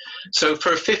 So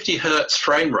for a 50 hertz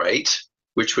frame rate,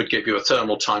 which would give you a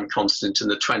thermal time constant in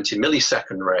the 20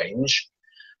 millisecond range,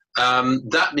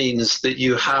 that means that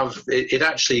it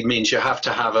actually means you have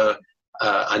to have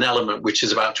an element which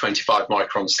is about 25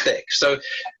 microns thick. So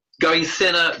going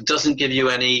thinner doesn't give you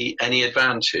any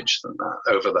advantage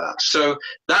over that. So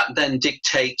that then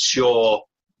dictates your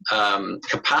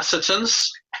capacitance,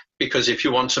 because if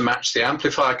you want to match the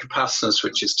amplifier capacitance,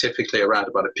 which is typically around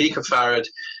about a picofarad,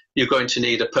 you're going to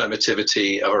need a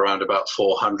permittivity of around about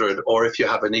 400, or if you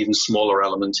have an even smaller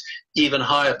element, even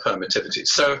higher permittivity.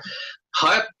 So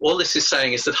all this is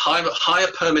saying is that higher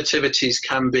permittivities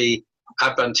can be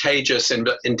advantageous and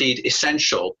indeed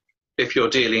essential if you're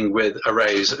dealing with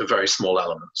arrays of very small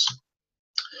elements.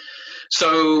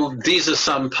 So these are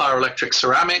some pyroelectric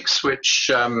ceramics, which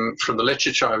from the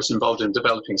literature, I was involved in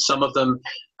developing some of them.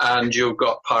 and you've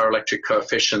got pyroelectric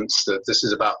coefficients that this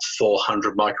is about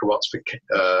 400 microwatts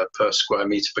per square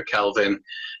meter per Kelvin,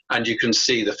 and you can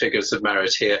see the figures of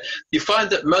merit here. You find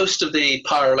that most of the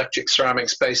pyroelectric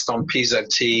ceramics based on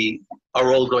PZT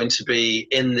are all going to be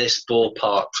in this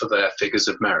ballpark for their figures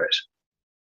of merit.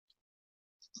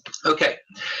 Okay,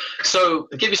 so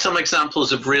I'll give you some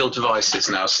examples of real devices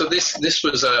now. So this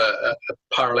was a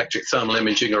pyroelectric thermal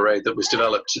imaging array that was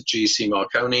developed at GC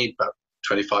Marconi about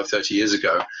 25, 30 years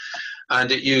ago.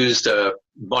 And it used a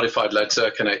modified lead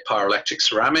zirconate pyroelectric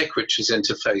ceramic, which is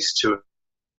interfaced to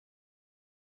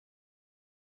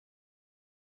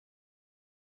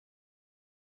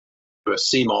a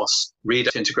CMOS reader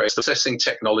integrated processing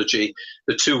technology.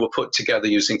 The two were put together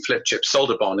using flip chip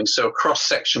solder bonding. So a cross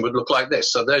section would look like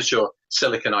this. So there's your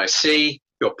silicon IC,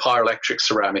 your pyroelectric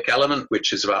ceramic element,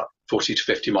 which is about 40 to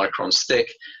 50 microns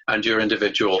thick, and your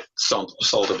individual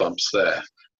solder bumps there.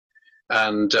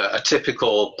 And a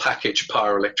typical packaged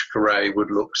pyroelectric array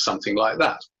would look something like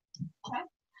that. Okay.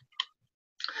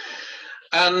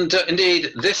 And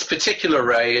indeed, this particular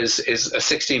array is a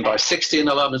 16 by 16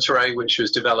 element array, which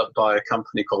was developed by a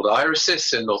company called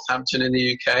Irisys in Northampton in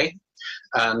the UK.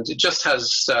 And it just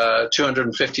has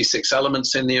 256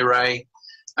 elements in the array.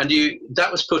 And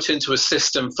that was put into a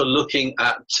system for looking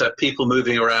at people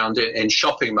moving around in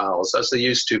shopping malls, as they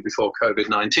used to before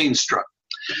COVID-19 struck.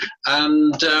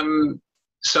 And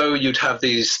so you'd have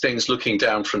these things looking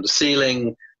down from the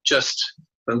ceiling,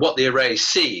 and what the array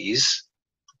sees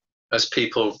as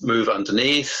people move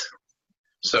underneath.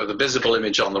 So the visible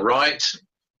image on the right,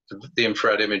 the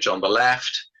infrared image on the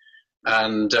left.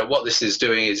 And what this is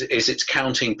doing is it's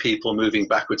counting people moving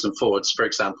backwards and forwards, for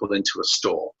example, into a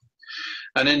store.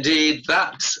 And indeed,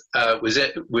 that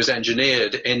was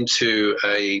engineered into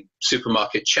a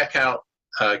supermarket checkout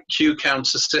queue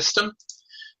counter system.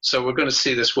 So we're going to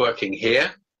see this working here.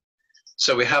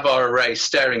 So we have our array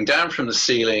staring down from the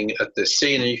ceiling at this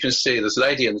scene, and you can see there's a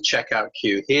lady in the checkout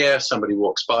queue here, somebody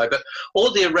walks by, but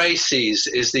all the array sees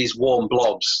is these warm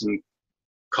blobs and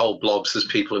cold blobs as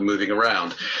people are moving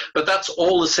around. But that's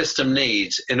all the system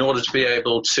needs in order to be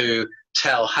able to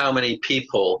tell how many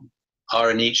people are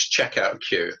in each checkout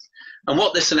queue. And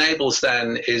what this enables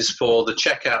then is for the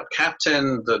checkout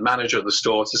captain, the manager of the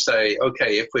store, to say,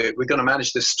 okay, if we're going to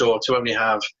manage this store to only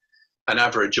have an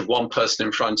average of one person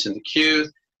in front in the queue,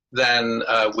 then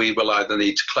we will either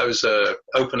need to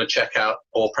open a checkout,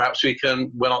 or perhaps we're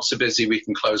not so busy, we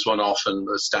can close one off and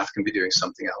the staff can be doing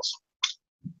something else.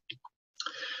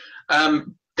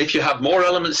 If you have more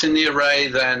elements in the array,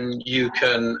 then you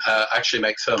can actually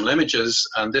make thermal images.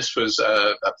 And this was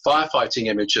a firefighting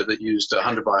imager that used a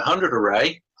 100 by 100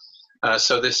 array.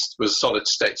 So this was a solid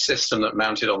state system that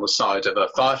mounted on the side of a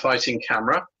firefighting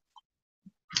camera.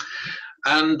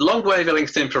 And long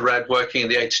wavelength infrared working in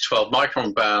the 8 to 12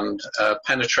 micron band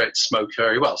penetrates smoke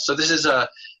very well. So this is a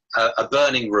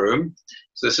burning room.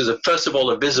 So this is first of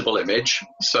all a visible image.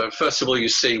 So first of all you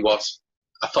see what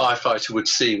a firefighter would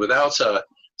see without a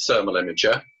thermal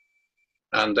imager.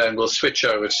 And then we'll switch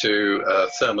over to a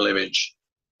thermal image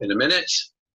in a minute.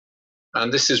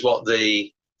 And this is what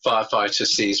the firefighter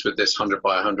sees with this 100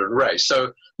 by 100 array.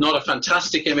 So not a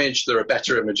fantastic image. There are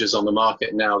better images on the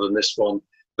market now than this one,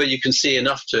 but you can see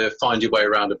enough to find your way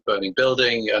around a burning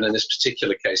building. And in this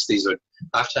particular case, these are,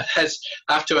 I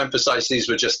have to emphasize, these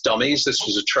were just dummies. This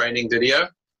was a training video.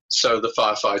 So the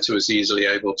firefighter was easily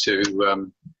able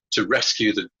to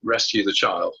rescue the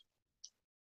child.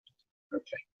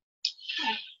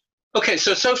 Okay,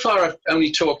 so far I've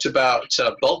only talked about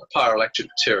bulk pyroelectric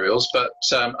materials, but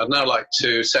I'd now like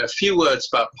to say a few words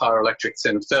about pyroelectric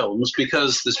thin films,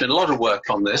 because there's been a lot of work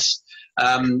on this.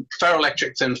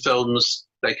 Ferroelectric thin films,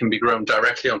 they can be grown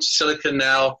directly onto silicon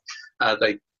now.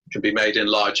 They can be made in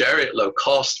large area at low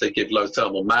cost. They give low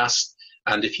thermal mass.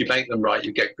 And if you make them right,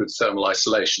 you get good thermal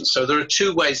isolation. So there are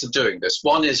two ways of doing this.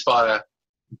 One is via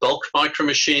bulk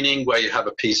micromachining, where you have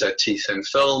a PZT thin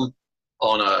film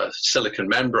on a silicon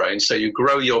membrane. So you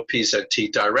grow your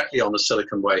PZT directly on a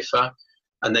silicon wafer,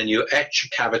 and then you etch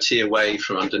a cavity away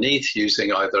from underneath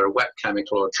using either a wet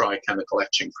chemical or a dry chemical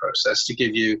etching process to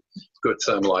give you good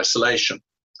thermal isolation.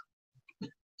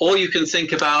 Or you can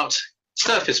think about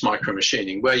surface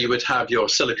micromachining, where you would have your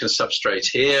silicon substrate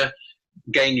here.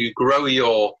 Again, you grow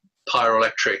your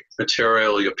pyroelectric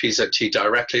material, your PZT,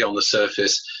 directly on the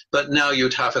surface, but now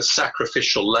you'd have a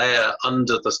sacrificial layer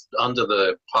under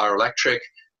the pyroelectric,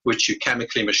 which you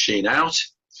chemically machine out.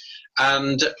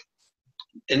 And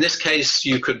in this case,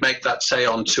 you could make that, say,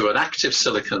 onto an active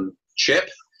silicon chip.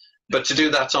 But to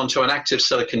do that onto an active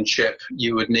silicon chip,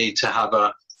 you would need to have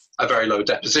a very low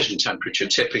deposition temperature,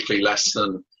 typically less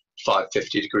than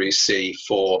 550 degrees C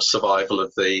for survival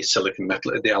of the silicon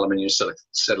metal, the aluminium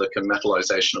silicon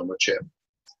metallization on the chip.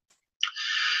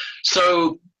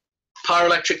 So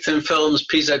pyroelectric thin films,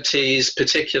 PZTs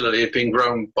particularly, have been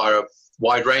grown by a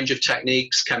wide range of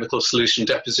techniques: chemical solution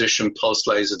deposition, pulsed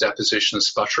laser deposition,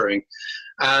 sputtering.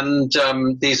 And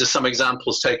these are some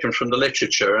examples taken from the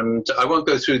literature. And I won't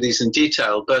go through these in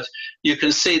detail, but you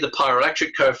can see the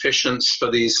pyroelectric coefficients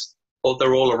for these.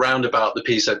 They're all around about the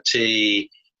PZT,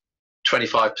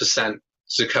 25%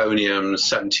 zirconium,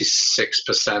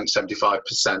 76%,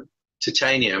 75%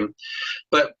 titanium.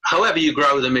 But however you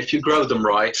grow them, if you grow them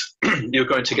right, you're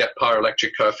going to get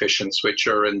pyroelectric coefficients which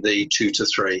are in the 200 to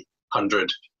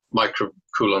 300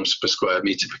 microcoulombs per square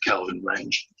meter per Kelvin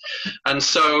range. And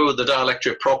so the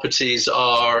dielectric properties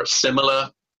are similar,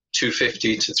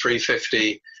 250 to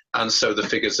 350, and so the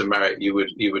figures of merit you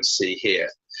would see here.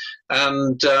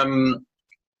 And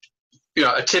you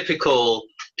know, a typical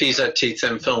PZT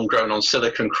thin film grown on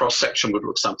silicon cross-section would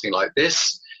look something like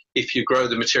this. If you grow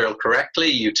the material correctly,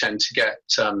 you tend to get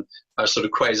a sort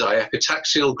of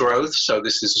quasi-epitaxial growth. So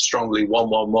this is a strongly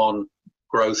 111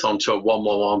 growth onto a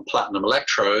 111 platinum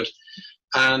electrode.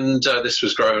 And this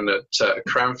was grown at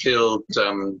Cranfield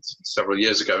several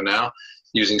years ago now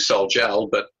using sol gel,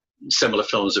 but similar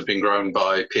films have been grown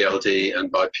by PLD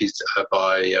and by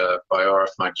RF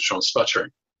magnetron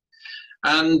sputtering.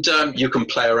 And you can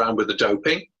play around with the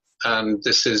doping. And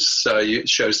this is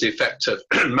shows the effect of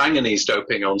manganese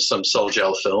doping on some sol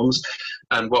gel films.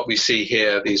 And what we see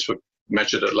here, these were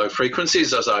measured at low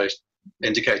frequencies, as I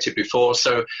indicated before.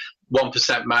 So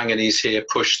 1% manganese here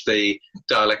pushed the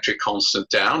dielectric constant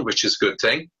down, which is a good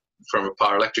thing from a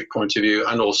pyroelectric point of view,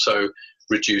 and also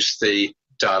reduced the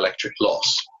dielectric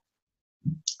loss.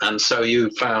 And so you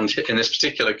found in this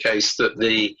particular case that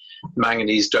the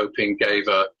manganese doping gave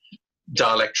a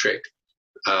dielectric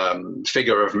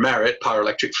figure of merit,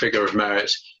 pyroelectric figure of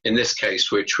merit in this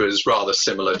case, which was rather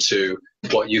similar to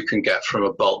what you can get from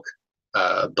a bulk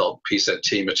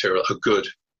PZT material, a good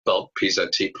bulk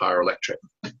PZT pyroelectric.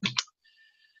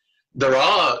 There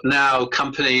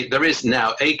is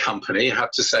now a company, I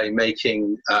have to say,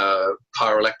 making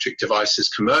pyroelectric devices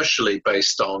commercially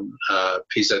based on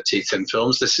PZT thin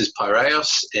films. This is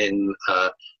Pyreos in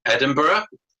Edinburgh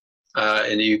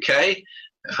in the UK.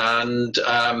 And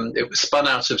it was spun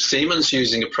out of Siemens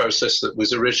using a process that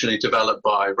was originally developed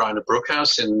by Rainer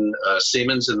Bruckhaus in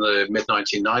Siemens in the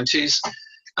mid-1990s.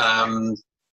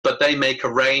 But they make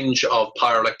a range of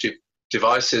pyroelectric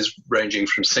devices ranging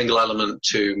from single element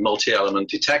to multi-element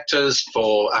detectors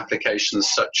for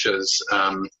applications such as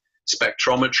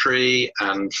spectrometry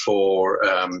and for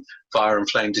fire and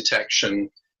flame detection,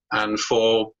 and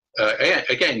for,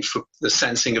 again, for the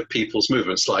sensing of people's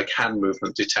movements, like hand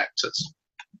movement detectors.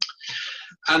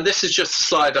 And this is just a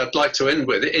slide I'd like to end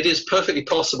with. It is perfectly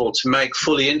possible to make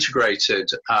fully integrated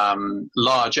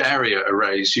large area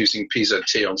arrays using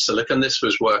PZT on silicon. This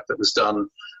was work that was done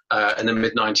in the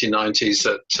mid-1990s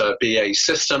at BA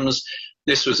Systems.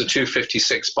 This was a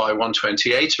 256 by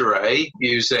 128 array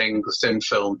using the thin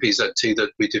film PZT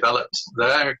that we developed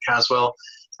there at Caswell.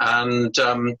 And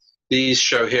these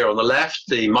show here on the left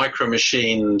the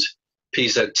micro-machined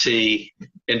PZT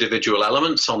individual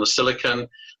elements on the silicon.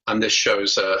 And this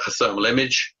shows a thermal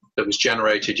image that was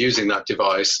generated using that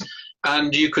device.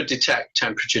 And you could detect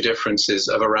temperature differences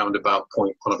of around about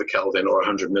 0.1 of a Kelvin or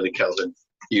 100 millikelvin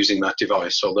using that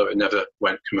device, although it never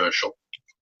went commercial.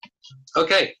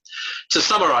 Okay, to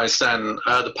summarize then,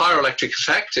 the pyroelectric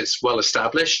effect, it's well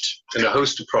established in a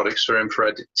host of products for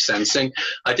infrared sensing.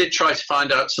 I did try to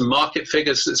find out some market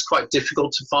figures. It's quite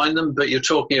difficult to find them, but you're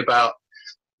talking about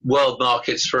world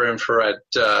markets for infrared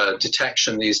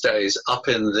detection these days up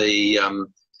in the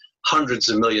hundreds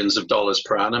of millions of dollars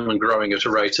per annum and growing at a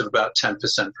rate of about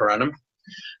 10% per annum.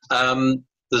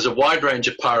 There's a wide range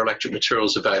of pyroelectric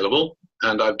materials available,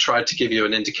 and I've tried to give you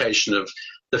an indication of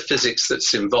the physics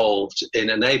that's involved in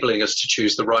enabling us to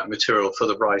choose the right material for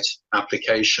the right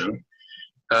application.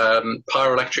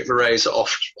 Pyroelectric arrays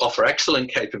offer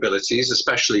excellent capabilities,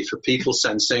 especially for people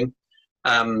sensing.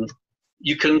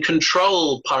 You can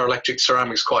control pyroelectric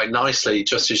ceramics quite nicely,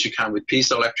 just as you can with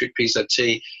piezoelectric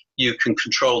PZT. You can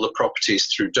control the properties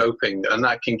through doping, and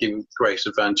that can give great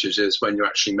advantages when you're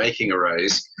actually making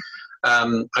arrays.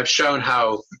 I've shown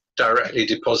how directly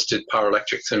deposited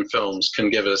pyroelectric thin films can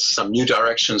give us some new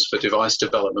directions for device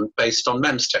development based on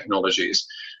MEMS technologies.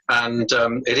 And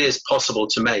it is possible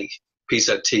to make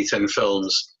PZT thin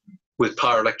films with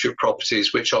pyroelectric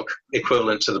properties which are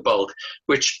equivalent to the bulk,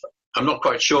 which I'm not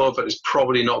quite sure, but it's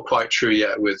probably not quite true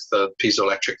yet with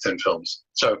piezoelectric thin films.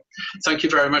 So thank you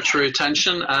very much for your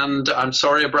attention, and I'm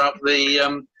sorry about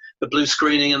the blue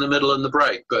screening in the middle and the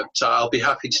break, but I'll be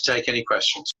happy to take any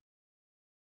questions.